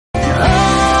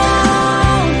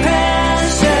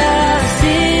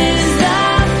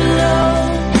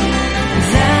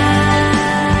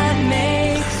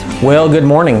Well, good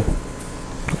morning.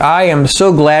 I am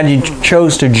so glad you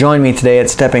chose to join me today at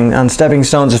Stepping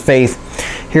Stones of Faith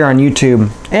here on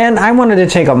YouTube. And I wanted to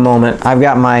take a moment. I've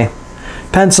got my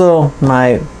pencil,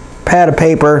 my pad of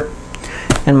paper,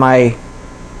 and my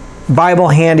Bible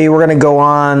handy. We're going to go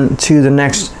on to the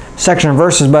next section of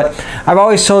verses, but I've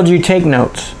always told you take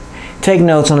notes. Take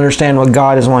notes and understand what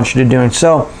God wants you to do. And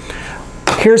so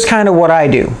here's kind of what I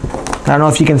do. I don't know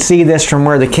if you can see this from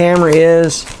where the camera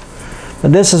is,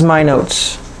 but this is my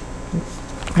notes.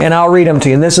 And I'll read them to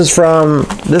you. And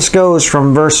this goes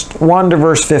from verse 1 to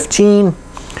verse 15.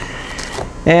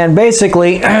 And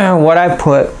basically what I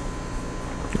put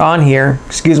on here,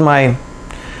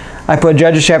 I put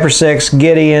Judges chapter 6,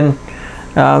 Gideon,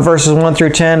 verses 1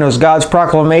 through 10 was God's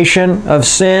proclamation of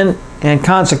sin and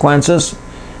consequences.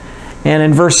 And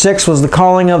in verse 6 was the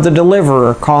calling of the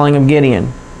deliverer, calling of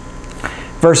Gideon.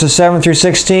 Verses 7 through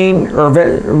 16, or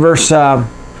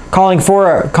calling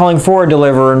for a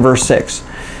deliverer in verse 6.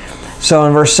 So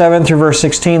in verse 7 through verse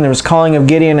 16, there was calling of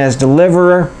Gideon as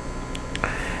deliverer.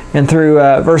 And through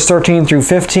verse 13 through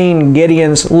 15,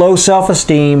 Gideon's low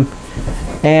self-esteem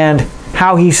and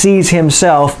how he sees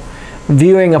himself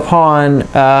viewing upon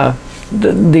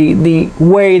the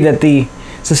way that the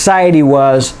society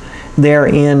was there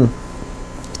in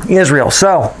Israel.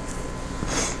 So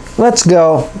let's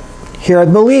go here. I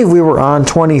believe we were on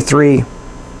 23.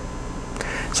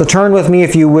 So turn with me,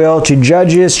 if you will, to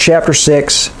Judges chapter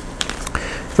 6,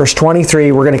 verse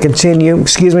 23. We're going to continue.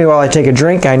 Excuse me while I take a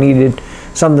drink. I needed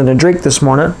something to drink this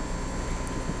morning.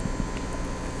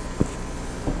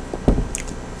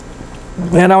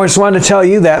 And I just wanted to tell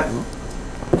you that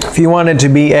if you wanted to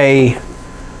be a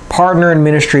partner in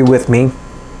ministry with me,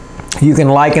 you can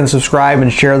like and subscribe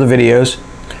and share the videos,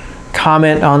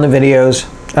 comment on the videos.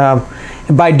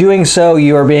 And by doing so,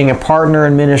 you are being a partner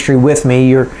in ministry with me.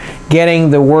 You're getting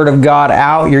the Word of God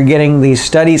out. You're getting these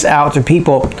studies out to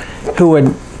people who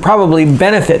would probably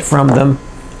benefit from them,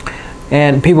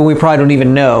 and people we probably don't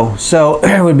even know. So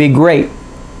it would be great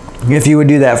if you would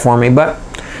do that for me. But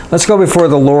let's go before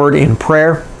the Lord in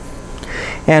prayer,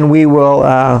 and we will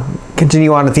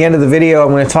continue on. At the end of the video, I'm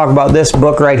going to talk about this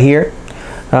book right here.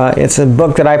 It's a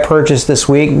book that I purchased this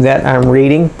week that I'm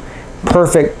reading.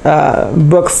 Perfect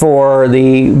book for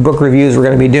the book reviews we're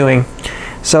going to be doing.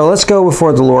 So let's go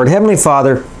before the Lord. Heavenly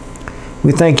Father,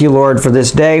 we thank you, Lord, for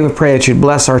this day. We pray that you'd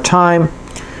bless our time.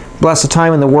 Bless the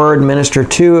time in the Word. Minister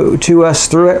to us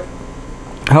through it.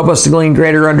 Help us to glean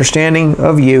greater understanding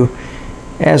of you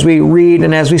as we read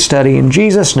and as we study. In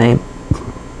Jesus' name,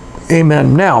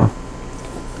 amen. Now,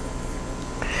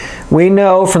 we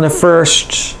know from the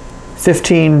first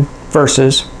 15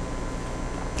 verses,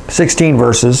 16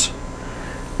 verses,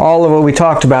 all of what we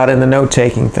talked about in the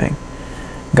note-taking thing.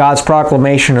 God's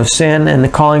proclamation of sin and the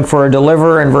calling for a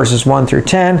deliverer in verses 1 through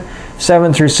 10.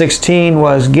 7 through 16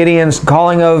 was Gideon's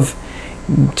calling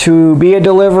to be a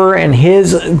deliverer and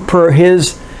his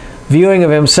viewing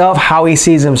of himself, how he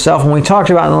sees himself. And we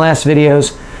talked about in the last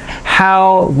videos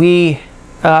how we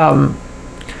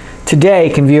today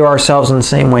can view ourselves in the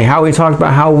same way. How we talked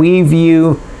about how we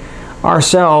view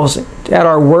ourselves at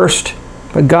our worst,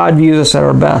 but God views us at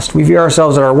our best. We view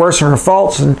ourselves at our worst and our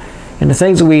faults and the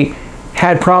things that we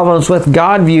had problems with.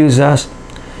 God views us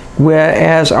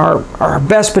as our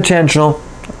best potential,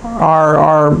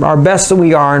 our best that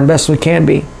we are and best we can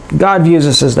be. God views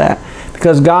us as that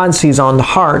because God sees on the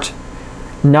heart,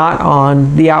 not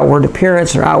on the outward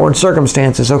appearance or outward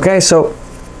circumstances. Okay, so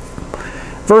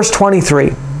verse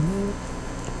 23.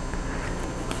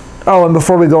 Oh, and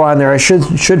before we go on there, I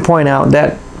should point out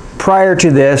that prior to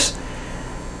this,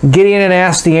 Gideon had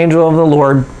asked the angel of the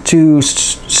Lord to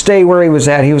stay where he was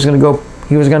at. He was going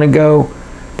to go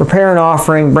prepare an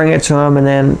offering, bring it to him, and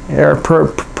then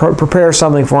prepare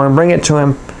something for him, bring it to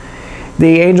him.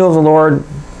 The angel of the Lord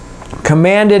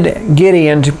commanded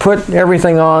Gideon to put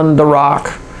everything on the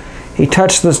rock. He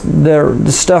touched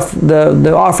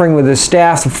the offering with his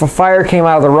staff. The fire came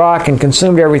out of the rock and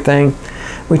consumed everything.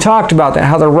 We talked about that,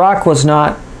 how the rock was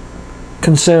not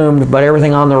consumed, but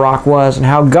everything on the rock was, and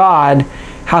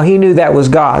how he knew that was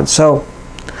God. So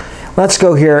let's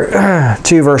go here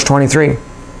to verse 23.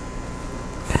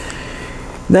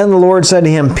 Then the Lord said to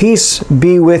him, "Peace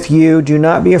be with you. Do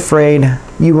not be afraid.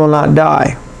 You will not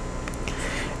die."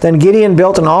 Then Gideon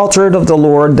built an altar of the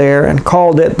Lord there and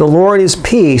called it, "The Lord is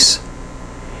Peace."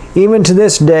 Even to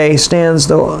this day stands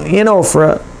in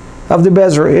Ophrah of the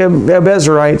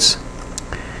Bezerites.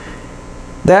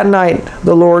 That night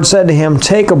the Lord said to him,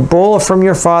 "Take a bull from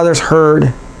your father's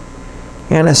herd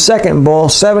and a second bull,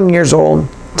 7 years old.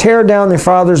 Tear down the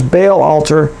father's Baal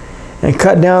altar and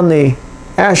cut down the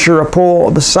Asherah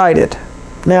pole beside it."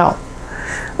 Now,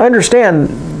 understand,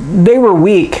 they were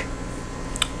weak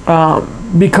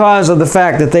because of the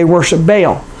fact that they worship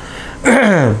Baal.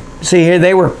 See here,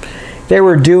 they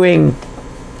were doing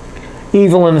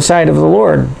evil in the sight of the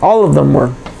Lord. All of them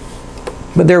were.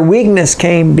 But their weakness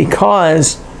came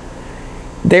because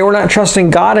they were not trusting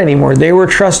God anymore. They were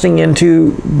trusting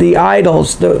into the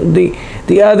idols,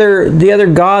 the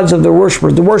other gods of the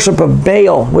worshippers, the worship of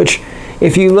Baal, which,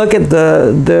 if you look at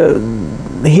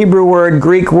the Hebrew word,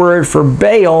 Greek word for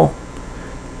Baal,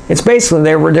 it's basically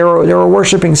they were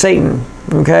worshiping Satan.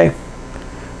 Okay,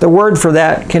 the word for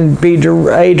that can be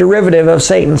a derivative of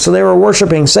Satan. So they were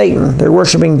worshiping Satan. They're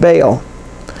worshiping Baal.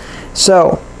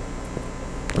 So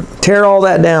tear all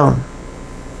that down.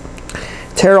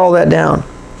 Tear all that down.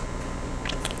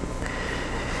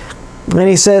 And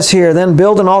he says here, then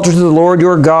build an altar to the Lord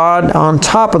your God on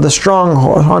top of this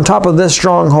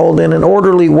stronghold in an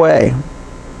orderly way.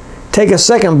 Take a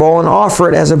second bull and offer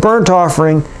it as a burnt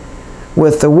offering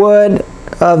with the wood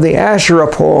of the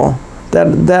Asherah pole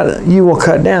that you will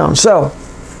cut down. So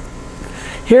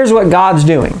here's what God's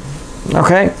doing.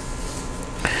 Okay?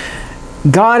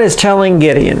 God is telling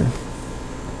Gideon,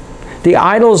 the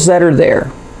idols that are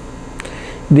there,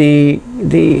 the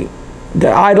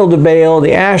idol to Baal,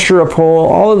 the Asherah pole,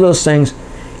 all of those things,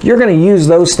 you're going to use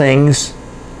those things.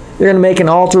 You're going to make an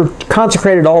altar,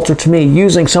 consecrated altar to me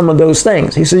using some of those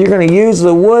things. He said you're going to use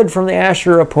the wood from the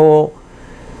Asherah pole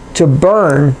to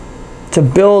burn, to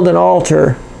build an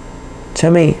altar to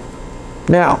me.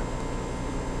 Now,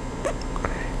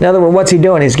 in other words, what's he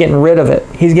doing? He's getting rid of it.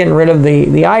 He's getting rid of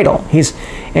the idol. He's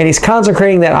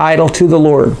consecrating that idol to the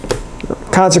Lord.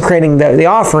 Consecrating the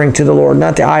offering to the Lord,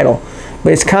 not the idol.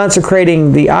 But it's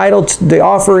consecrating the idol, the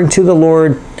offering to the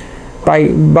Lord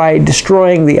by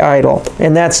destroying the idol.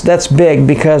 And that's big,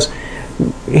 because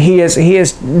he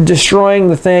is destroying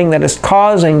the thing that is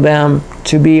causing them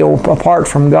to be apart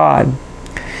from God,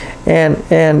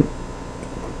 and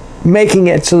making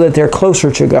it so that they're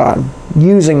closer to God,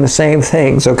 using the same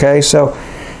things. Okay, so,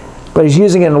 but he's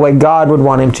using it in the way God would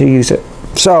want him to use it.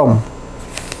 So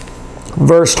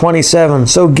verse 27,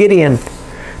 so Gideon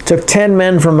took 10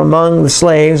 men from among the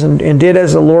slaves and did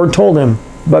as the Lord told him.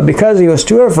 But because he was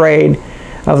too afraid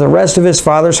of the rest of his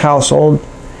father's household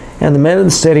and the men of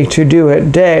the city to do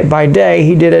it day by day,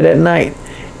 he did it at night.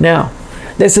 Now,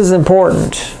 this is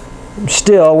important.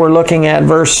 Still, we're looking at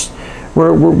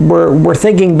we're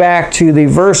thinking back to the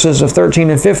verses of 13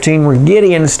 and 15 where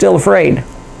Gideon is still afraid.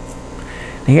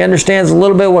 He understands a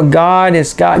little bit what God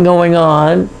has got going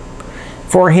on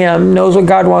for him, knows what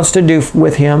God wants to do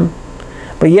with him,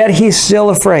 but yet he's still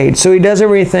afraid. So he does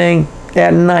everything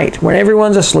at night when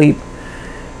everyone's asleep,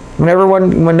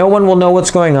 when no one will know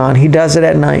what's going on. He does it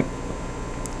at night.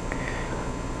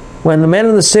 When the men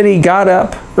of the city got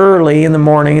up early in the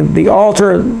morning, the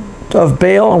altar of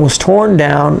Baal was torn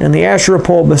down, and the Asherah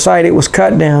pole beside it was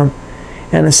cut down,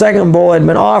 and the second bull had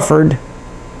been offered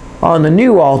on the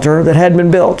new altar that had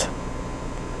been built.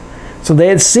 So they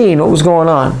had seen what was going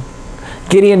on.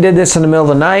 Gideon did this in the middle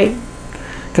of the night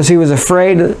because he was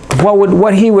afraid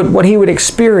what he would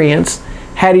experience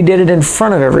had he did it in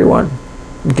front of everyone.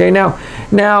 Okay,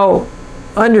 now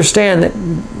understand that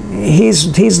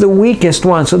he's the weakest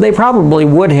one, so they probably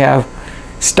would have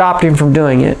stopped him from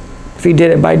doing it if he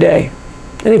did it by day,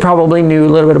 and he probably knew a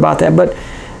little bit about that.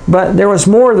 But there was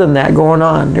more than that going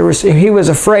on. He was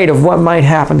afraid of what might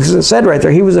happen. Because it said right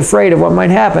there, he was afraid of what might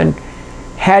happen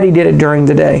had he did it during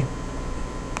the day.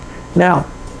 Now,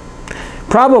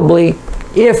 probably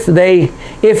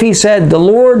if he said the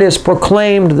Lord has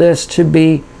proclaimed this to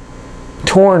be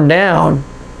torn down,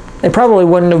 they probably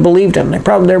wouldn't have believed him. They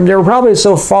were probably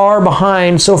so far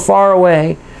behind, so far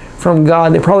away from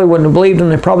God, they probably wouldn't have believed him.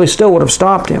 They probably still would have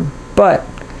stopped him. But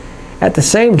at the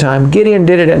same time, Gideon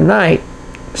did it at night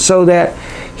so that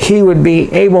he would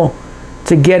be able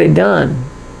to get it done.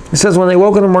 It says when they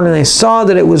woke in the morning, they saw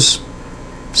that it was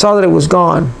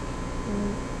gone.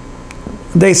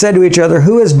 They said to each other,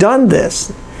 "Who has done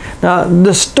this?" Now,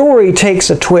 the story takes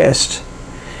a twist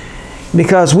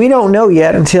because we don't know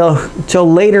yet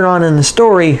until later on in the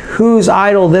story whose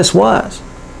idol this was.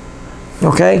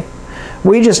 Okay?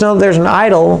 We just know there's an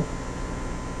idol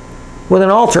with an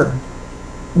altar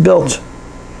built,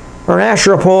 or an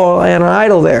Asherah pole and an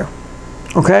idol there.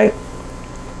 Okay?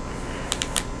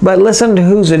 But listen to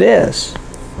whose it is.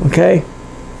 Okay?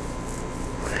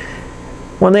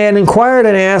 When they had inquired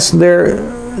and asked,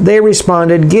 they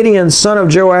responded, "Gideon, son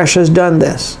of Joash, has done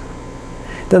this."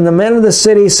 Then the men of the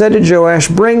city said to Joash,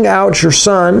 "Bring out your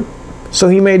son, so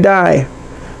he may die.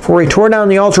 For he tore down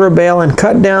the altar of Baal and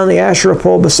cut down the Asherah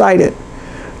pole beside it."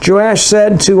 Joash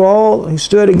said to all who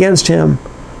stood against him,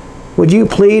 Would you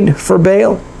plead for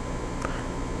Baal?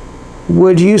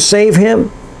 Would you save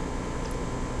him?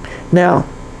 Now,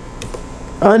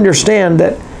 understand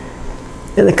that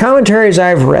in the commentaries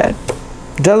I've read,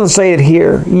 it doesn't say it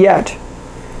here yet,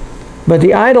 but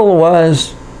the idol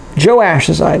was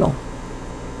Joash's idol.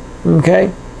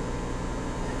 Okay?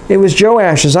 It was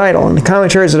Joash's idol. In the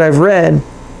commentaries that I've read,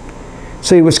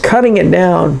 so he was cutting it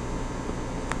down,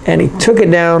 and he took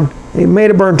it down, he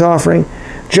made a burnt offering.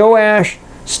 Joash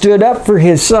stood up for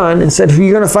his son and said, are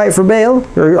you going to fight for Baal?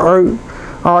 Or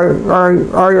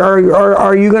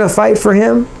are you going to fight for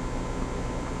him?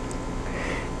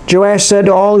 Joash said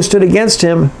to all who stood against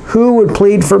him, who would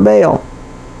plead for Baal?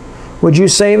 Would you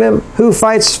save him? Who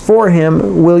fights for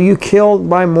him will you kill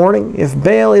by morning? If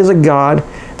Baal is a god,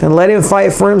 then let him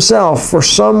fight for himself, for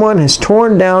someone has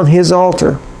torn down his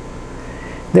altar.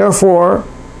 Therefore,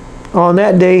 on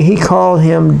that day he called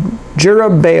him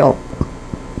Jerubbaal,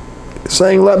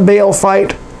 saying, let Baal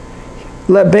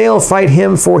fight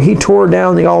him, for he tore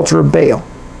down the altar of Baal.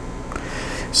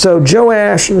 So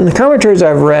Joash, in the commentaries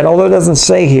I've read, although it doesn't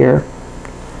say here,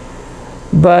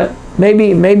 but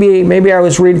maybe I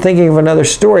was thinking of another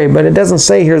story, but it doesn't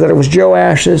say here that it was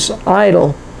Joash's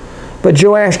idol. But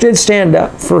Joash did stand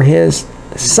up for his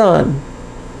son.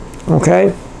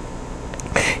 Okay?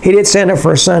 He did stand up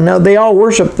for his son. Now, they all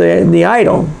worshiped the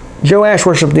idol. Joash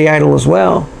worshiped the idol as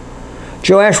well.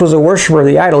 Joash was a worshiper of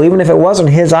the idol. Even if it wasn't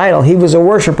his idol, he was a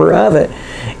worshiper of it.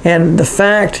 And the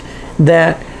fact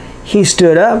that he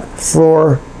stood up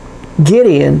for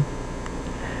Gideon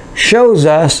shows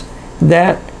us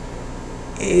that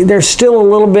there's still a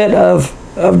little bit of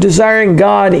desiring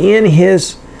God in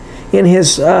his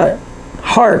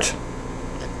heart.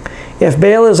 If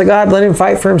Baal is a god, let him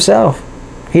fight for himself.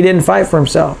 He didn't fight for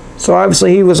himself. So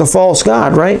obviously he was a false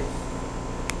god, right?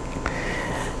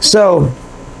 So,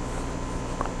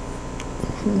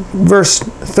 verse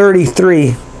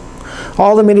 33.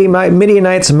 All the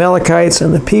Midianites, Amalekites,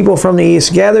 and the people from the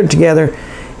east gathered together,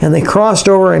 and they crossed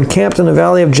over and camped in the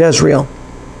valley of Jezreel.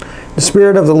 The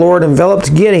Spirit of the Lord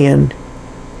enveloped Gideon.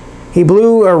 He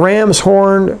blew a ram's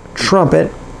horn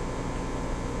trumpet,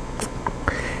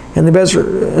 and the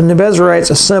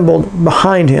Bezerites assembled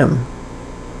behind him.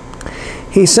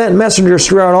 He sent messengers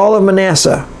throughout all of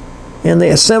Manasseh, and they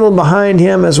assembled behind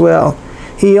him as well.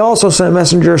 He also sent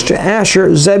messengers to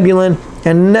Asher, Zebulun,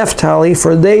 and Naphtali,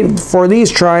 for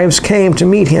these tribes came to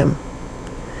meet him.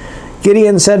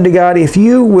 Gideon said to God, if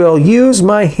you will use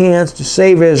my hands to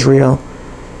save Israel,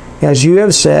 as you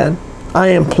have said, I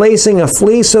am placing a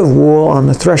fleece of wool on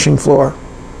the threshing floor.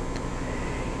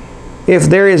 If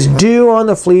there is dew on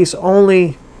the fleece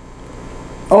only,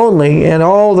 and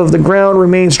all of the ground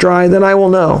remains dry, then I will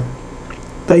know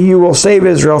that you will save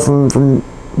Israel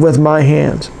with my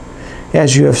hands,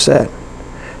 as you have said.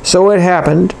 So it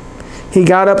happened. He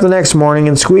got up the next morning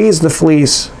and squeezed the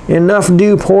fleece. Enough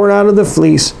dew poured out of the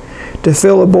fleece to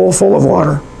fill a bowl full of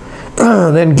water.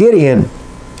 Then Gideon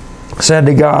said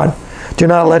to God, do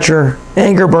not let your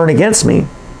anger burn against me,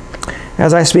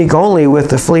 as I speak only with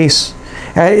the fleece,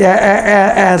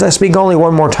 as I speak only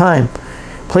one more time.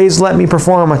 Please let me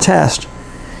perform a test.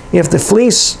 If the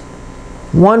fleece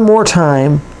one more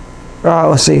time,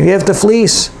 if the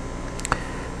fleece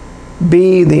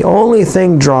be the only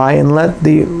thing dry, and let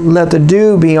the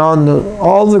dew be on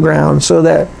all the ground,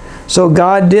 so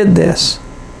God did this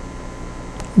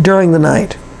during the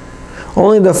night.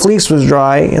 Only the fleece was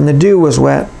dry, and the dew was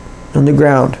wet on the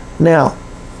ground. Now,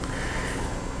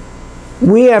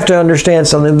 we have to understand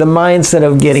something, the mindset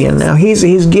of Gideon. Now,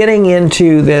 he's getting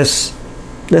into this.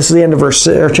 This is the end of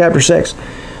chapter 6.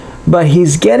 But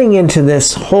he's getting into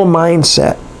this whole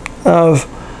mindset of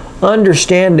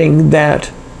understanding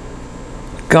that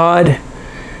God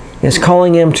is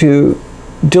calling him to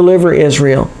deliver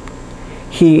Israel.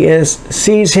 He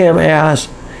sees him as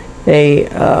a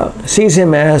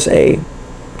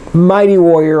mighty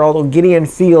warrior, although Gideon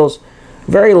feels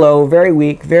very low, very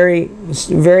weak,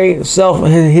 his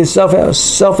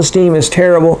self-esteem is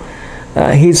terrible.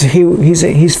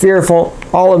 He's fearful.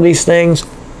 All of these things.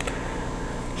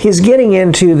 He's getting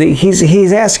into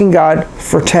he's asking God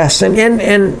for tests,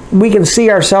 and we can see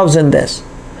ourselves in this.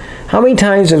 How many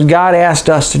times has God asked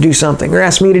us to do something, or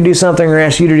asked me to do something, or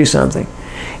asked you to do something?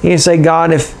 And you say,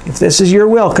 God, if this is your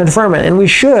will, confirm it. And we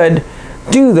should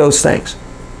do those things.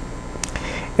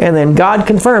 And then God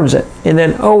confirms it. And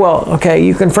then, oh, well, okay,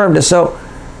 you confirmed it. So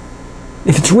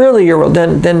if it's really your will,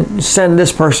 then send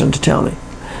this person to tell me.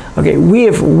 Okay, we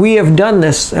have done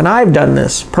this, and I've done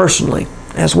this personally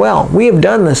as well. We have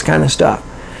done this kind of stuff.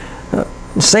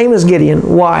 Same as Gideon.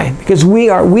 Why? Because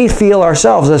we feel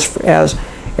ourselves as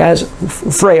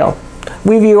frail.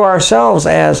 We view ourselves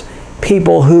as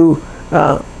people who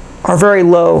are very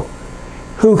low,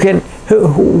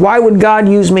 why would God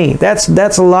use me? That's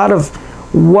a lot of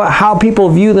how people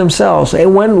view themselves.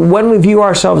 And when we view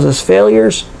ourselves as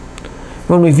failures,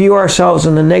 when we view ourselves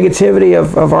in the negativity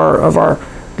of our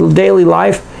daily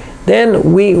life,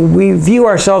 then we view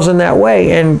ourselves in that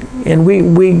way, and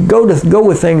we go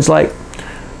with things like,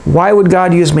 why would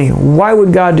God use me? Why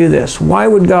would God do this? Why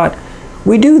would God?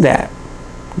 We do that.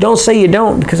 Don't say you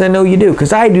don't, because I know you do,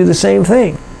 because I do the same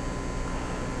thing.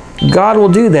 God will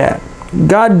do that.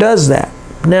 God does that.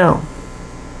 Now,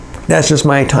 that's just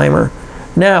my timer.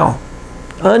 Now,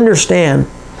 understand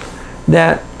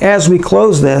that as we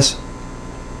close this,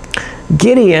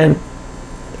 Gideon,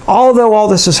 although all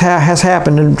this has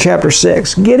happened in chapter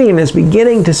 6, Gideon is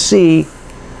beginning to see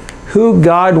who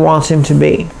God wants him to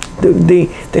be.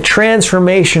 The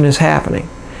transformation is happening.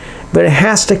 But it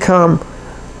has to come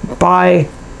by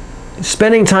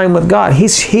spending time with God.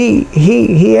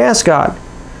 He asked God,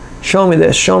 show me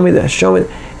this, show me this, show me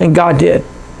this. And God did.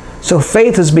 So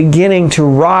faith is beginning to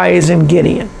rise in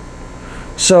Gideon.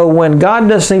 So when God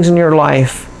does things in your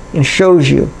life and shows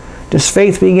you, does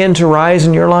faith begin to rise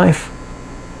in your life?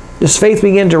 Does faith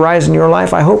begin to rise in your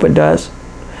life? I hope it does.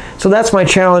 So that's my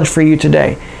challenge for you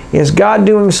today. Is God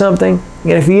doing something?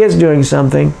 And if He is doing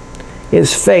something,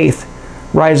 is faith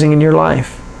rising in your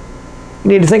life?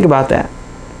 You need to think about that.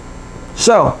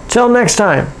 So, till next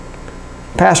time,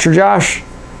 Pastor Josh,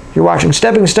 you're watching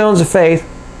Stepping Stones of Faith.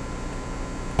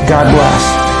 God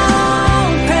bless.